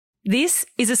This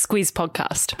is a Squiz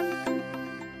podcast.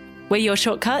 We're your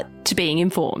shortcut to being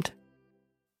informed.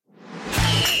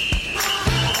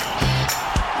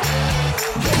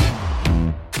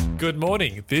 Good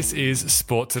morning. This is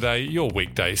Sport Today, your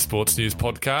weekday sports news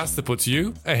podcast that puts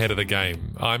you ahead of the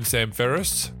game. I'm Sam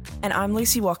Ferris. And I'm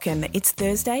Lucy Watkin. It's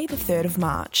Thursday, the 3rd of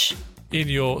March. In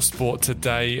your Sport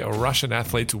Today, Russian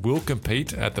athletes will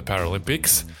compete at the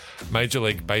Paralympics. Major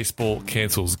League Baseball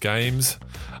cancels games.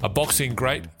 A boxing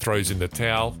great throws in the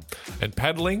towel. And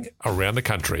paddling around the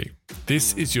country.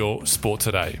 This is your Sport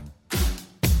Today.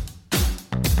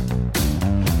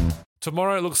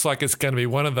 Tomorrow looks like it's going to be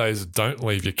one of those don't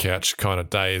leave your couch kind of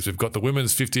days. We've got the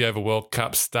Women's 50 over World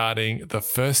Cup starting. The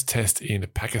first test in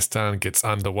Pakistan gets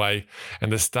underway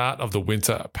and the start of the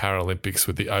Winter Paralympics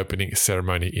with the opening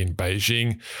ceremony in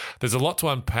Beijing. There's a lot to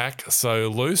unpack. So,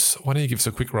 Luce, why don't you give us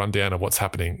a quick rundown of what's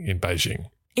happening in Beijing?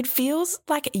 It feels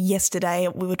like yesterday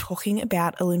we were talking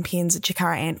about Olympians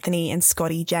Jakara Anthony and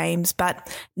Scotty James, but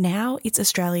now it's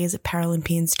Australia's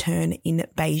Paralympians' turn in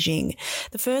Beijing.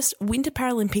 The first Winter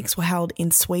Paralympics were held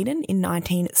in Sweden in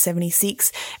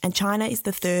 1976, and China is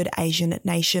the third Asian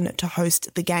nation to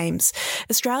host the Games.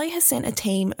 Australia has sent a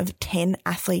team of 10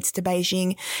 athletes to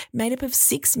Beijing, made up of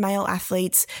 6 male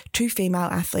athletes, 2 female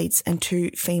athletes, and 2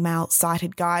 female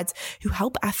sighted guides who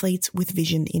help athletes with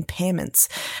vision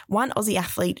impairments. One Aussie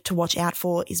athlete to watch out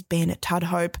for is Ben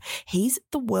Tudhope. He's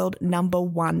the world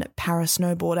 #1 para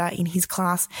snowboarder in his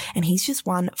class, and he's just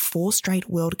won 4 straight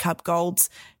World Cup golds.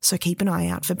 So keep an eye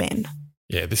out for Ben.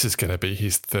 Yeah, this is going to be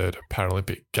his third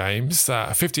Paralympic Games.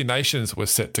 50 nations were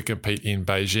set to compete in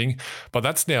Beijing, but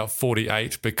that's now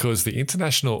 48 because the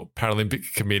International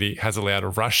Paralympic Committee has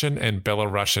allowed Russian and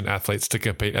Belarusian athletes to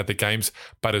compete at the Games,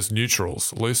 but as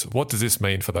neutrals. Luce, what does this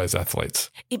mean for those athletes?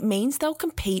 It means they'll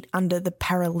compete under the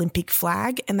Paralympic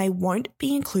flag and they won't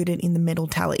be included in the medal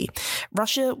tally.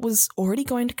 Russia was already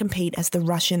going to compete as the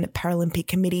Russian Paralympic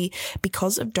Committee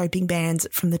because of doping bans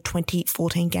from the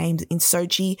 2014 Games in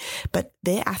Sochi, but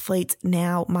their athletes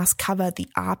now must cover the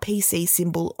RPC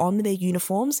symbol on their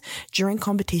uniforms during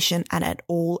competition and at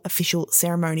all official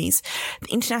ceremonies.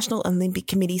 The International Olympic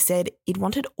Committee said it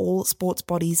wanted all sports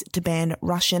bodies to ban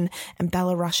Russian and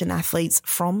Belarusian athletes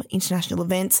from international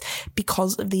events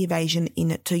because of the invasion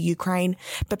into Ukraine.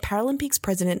 But Paralympics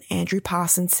President Andrew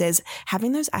Parsons says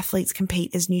having those athletes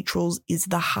compete as neutrals is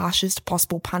the harshest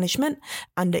possible punishment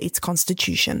under its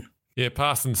constitution. Yeah,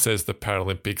 Parsons says the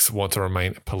Paralympics want to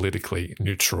remain politically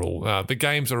neutral. The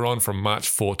Games are on from March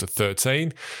 4 to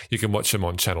 13. You can watch them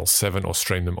on Channel 7 or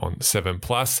stream them on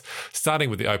 7+, starting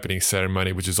with the opening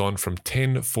ceremony, which is on from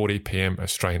 10:40pm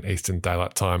Australian Eastern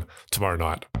Daylight Time tomorrow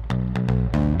night.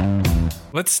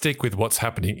 Let's stick with what's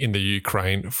happening in the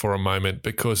Ukraine for a moment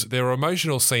because there were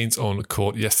emotional scenes on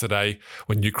court yesterday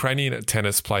when Ukrainian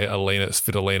tennis player Elina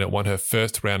Svitolina won her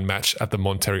first round match at the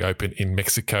Monterrey Open in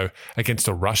Mexico against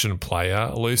a Russian player.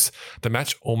 Luce, the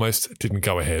match almost didn't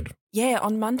go ahead. Yeah,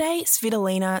 on Monday,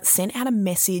 Svitolina sent out a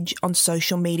message on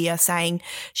social media saying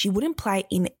she wouldn't play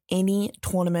in any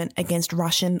tournament against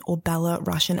Russian or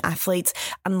Belarusian athletes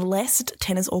unless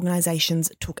tennis organisations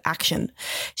took action.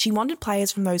 She wanted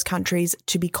players from those countries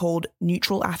to be called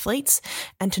neutral athletes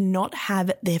and to not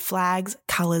have their flags,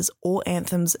 colours or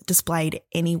anthems displayed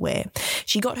anywhere.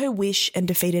 She got her wish and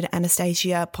defeated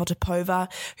Anastasia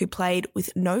Potapova, who played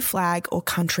with no flag or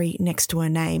country next to her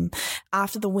name.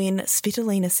 After the win,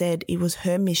 Svitolina said it was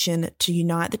her mission to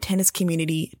unite the tennis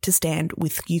community to stand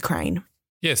with Ukraine.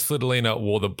 Yes, Svitolina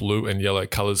wore the blue and yellow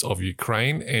colours of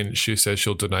Ukraine, and she says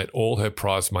she'll donate all her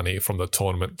prize money from the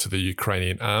tournament to the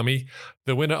Ukrainian army.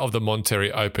 The winner of the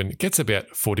Monterrey Open gets about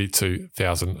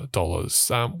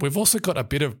 $42,000. We've also got a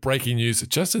bit of breaking news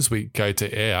just as we go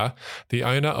to air. The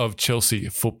owner of Chelsea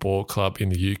Football Club in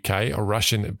the UK, a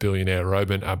Russian billionaire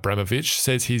Roman Abramovich,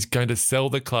 says he's going to sell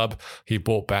the club he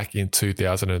bought back in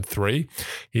 2003.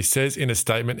 He says in a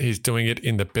statement he's doing it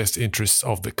in the best interests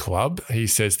of the club. He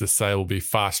says the sale will be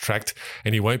fast-tracked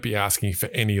and he won't be asking for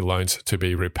any loans to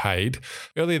be repaid.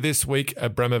 Earlier this week,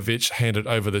 Abramovich handed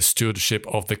over the stewardship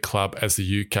of the club as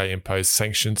the UK imposed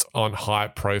sanctions on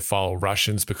high-profile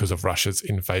Russians because of Russia's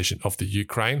invasion of the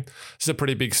Ukraine. This is a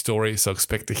pretty big story, so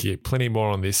expect to hear plenty more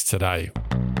on this today.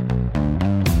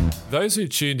 Those who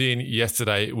tuned in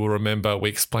yesterday will remember we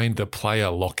explained the player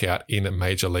lockout in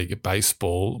Major League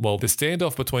Baseball. Well, the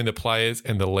standoff between the players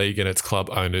and the league and its club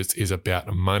owners is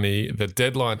about money. The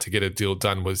deadline to get a deal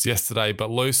done was yesterday,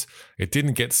 but Luce, it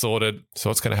didn't get sorted. So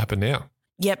what's going to happen now?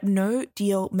 Yep, no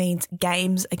deal means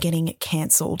games are getting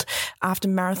cancelled. After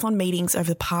marathon meetings over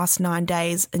the past 9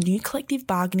 days, a new collective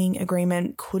bargaining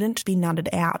agreement couldn't be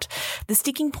nutted out. The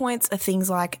sticking points are things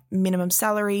like minimum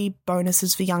salary,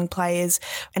 bonuses for young players,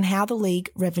 and how the league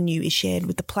revenue is shared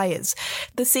with the players.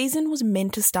 The season was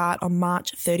meant to start on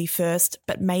March 31st,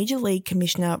 but Major League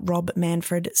Commissioner Rob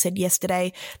Manfred said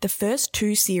yesterday the first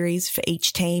 2 series for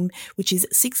each team, which is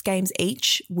 6 games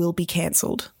each, will be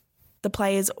cancelled. The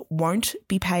players won't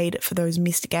be paid for those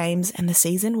missed games, and the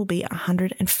season will be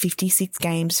 156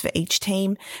 games for each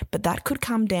team, but that could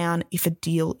come down if a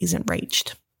deal isn't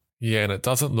reached. Yeah, and it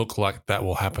doesn't look like that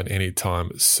will happen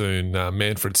anytime soon.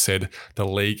 Manfred said the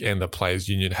league and the Players'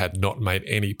 Union had not made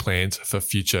any plans for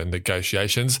future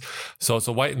negotiations, so it's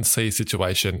a wait-and-see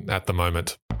situation at the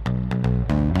moment.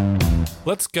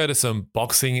 Let's go to some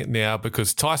boxing now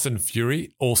because Tyson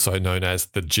Fury, also known as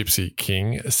the Gypsy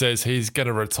King, says he's going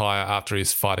to retire after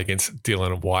his fight against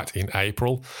Dillian Whyte in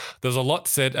April. There's a lot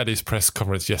said at his press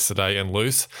conference yesterday, and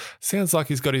Luce, sounds like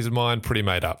he's got his mind pretty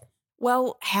made up.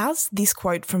 Well, how's this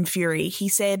quote from Fury? He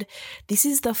said, "This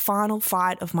is the final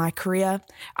fight of my career.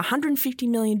 $150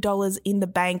 million in the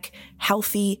bank,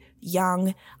 healthy,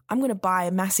 young. I'm going to buy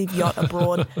a massive yacht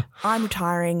abroad. I'm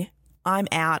retiring. I'm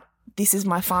out. This is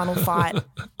my final fight.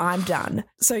 I'm done."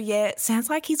 So yeah, sounds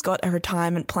like he's got a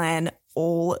retirement plan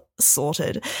all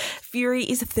sorted. Fury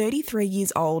is 33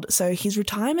 years old, so his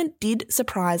retirement did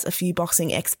surprise a few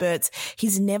boxing experts.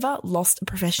 He's never lost a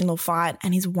professional fight,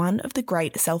 and he's one of the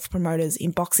great self-promoters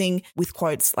in boxing, with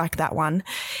quotes like that one.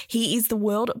 He is the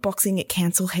World Boxing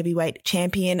Council Heavyweight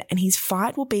Champion, and his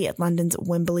fight will be at London's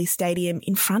Wembley Stadium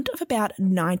in front of about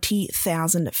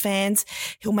 90,000 fans.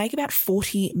 He'll make about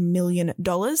 $40 million,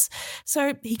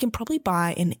 so he can probably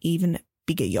buy an even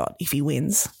bigger yacht if he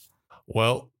wins.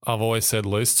 Well, I've always said,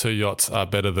 Luce, 2 yachts are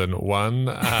better than 1.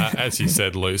 As you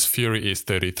said, Luce, Fury is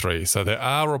 33. So there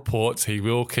are reports he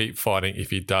will keep fighting if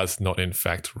he does not, in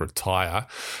fact, retire.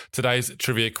 Today's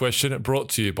trivia question brought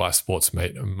to you by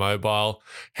Sportsmeet Mobile.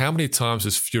 How many times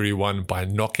has Fury won by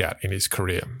knockout in his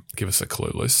career? Give us a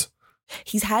clue, Luce.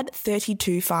 He's had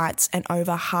 32 fights, and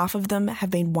over half of them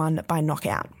have been won by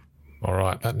knockout. All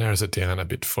right, that narrows it down a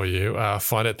bit for you.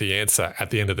 Find out the answer at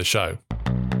the end of the show.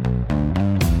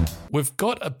 We've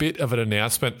got a bit of an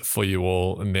announcement for you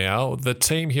all now. The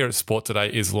team here at Sport Today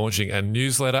is launching a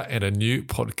newsletter and a new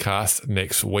podcast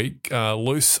next week.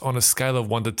 Luce, on a scale of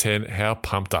 1 to 10, how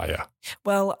pumped are you?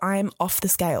 Well, I'm off the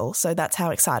scale, so that's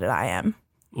how excited I am.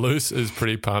 Luce is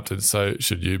pretty pumped, and so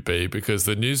should you be, because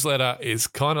the newsletter is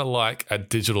kind of like a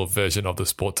digital version of the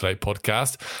Sport Today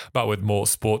podcast, but with more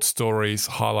sports stories,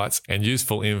 highlights, and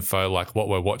useful info like what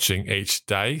we're watching each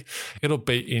day. It'll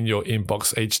be in your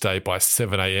inbox each day by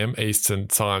 7 a.m. Eastern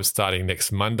Time starting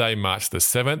next Monday, March the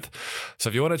 7th. So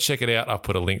if you want to check it out, I'll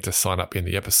put a link to sign up in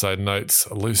the episode notes.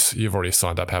 Luce, you've already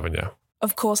signed up, haven't you?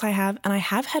 Of course I have, and I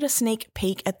have had a sneak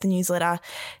peek at the newsletter,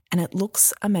 and it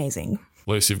looks amazing.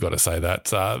 Luce, you've got to say that.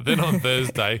 Then on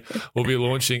Thursday, we'll be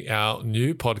launching our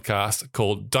new podcast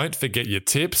called Don't Forget Your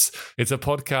Tips. It's a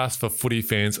podcast for footy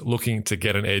fans looking to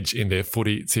get an edge in their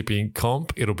footy tipping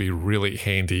comp. It'll be really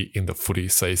handy in the footy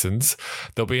seasons.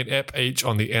 There'll be an ep each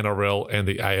on the NRL and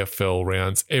the AFL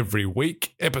rounds every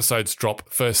week. Episodes drop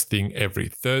first thing every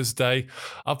Thursday.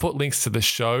 I've put links to the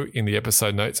show in the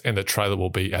episode notes, and the trailer will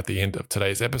be at the end of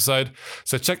today's episode.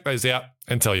 So check those out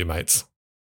and tell your mates.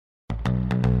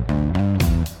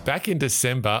 Back in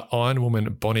December,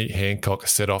 Ironwoman Bonnie Hancock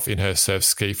set off in her surf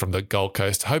ski from the Gold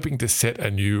Coast, hoping to set a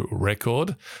new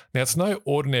record. Now, it's no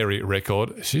ordinary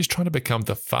record. She's trying to become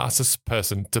the fastest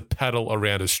person to paddle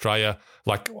around Australia,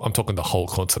 like I'm talking the whole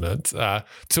continent.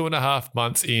 2.5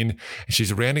 months in,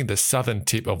 she's rounding the southern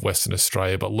tip of Western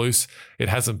Australia, but Luce, it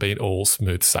hasn't been all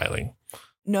smooth sailing.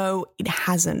 No, it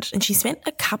hasn't. And she spent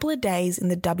a couple of days in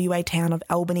the WA town of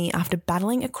Albany after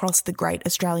battling across the Great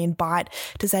Australian Bight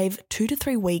to save 2 to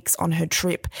 3 weeks on her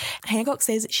trip. Hancock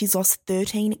says she's lost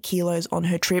 13 kilos on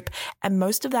her trip, and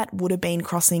most of that would have been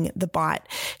crossing the Bight.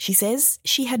 She says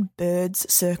she had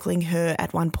birds circling her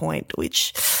at one point,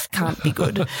 which can't be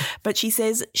good. But she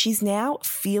says she's now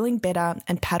feeling better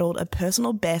and paddled a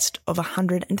personal best of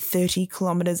 130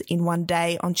 kilometres in one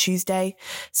day on Tuesday.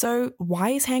 So why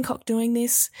is Hancock doing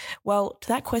this? Well, to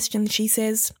that question, she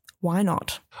says, why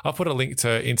not? I'll put a link to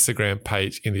her Instagram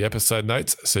page in the episode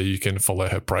notes so you can follow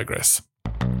her progress.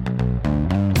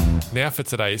 Now for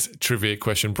today's trivia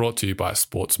question brought to you by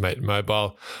Sportsmeet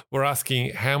Mobile. We're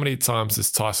asking, how many times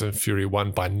has Tyson Fury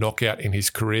won by knockout in his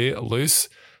career? Luce,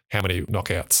 how many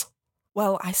knockouts?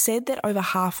 Well, I said that over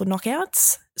half were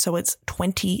knockouts, so it's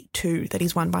 22 that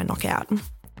he's won by knockout.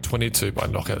 22 by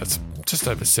knockout. That's just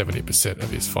over 70% of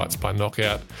his fights by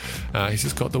knockout. He's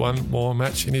just got the one more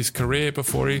match in his career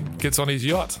before he gets on his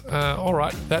yacht. All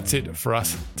right, that's it for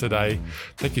us today.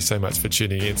 Thank you so much for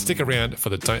tuning in. Stick around for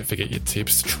the Don't Forget Your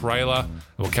Tips trailer, and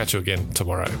we'll catch you again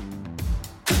tomorrow.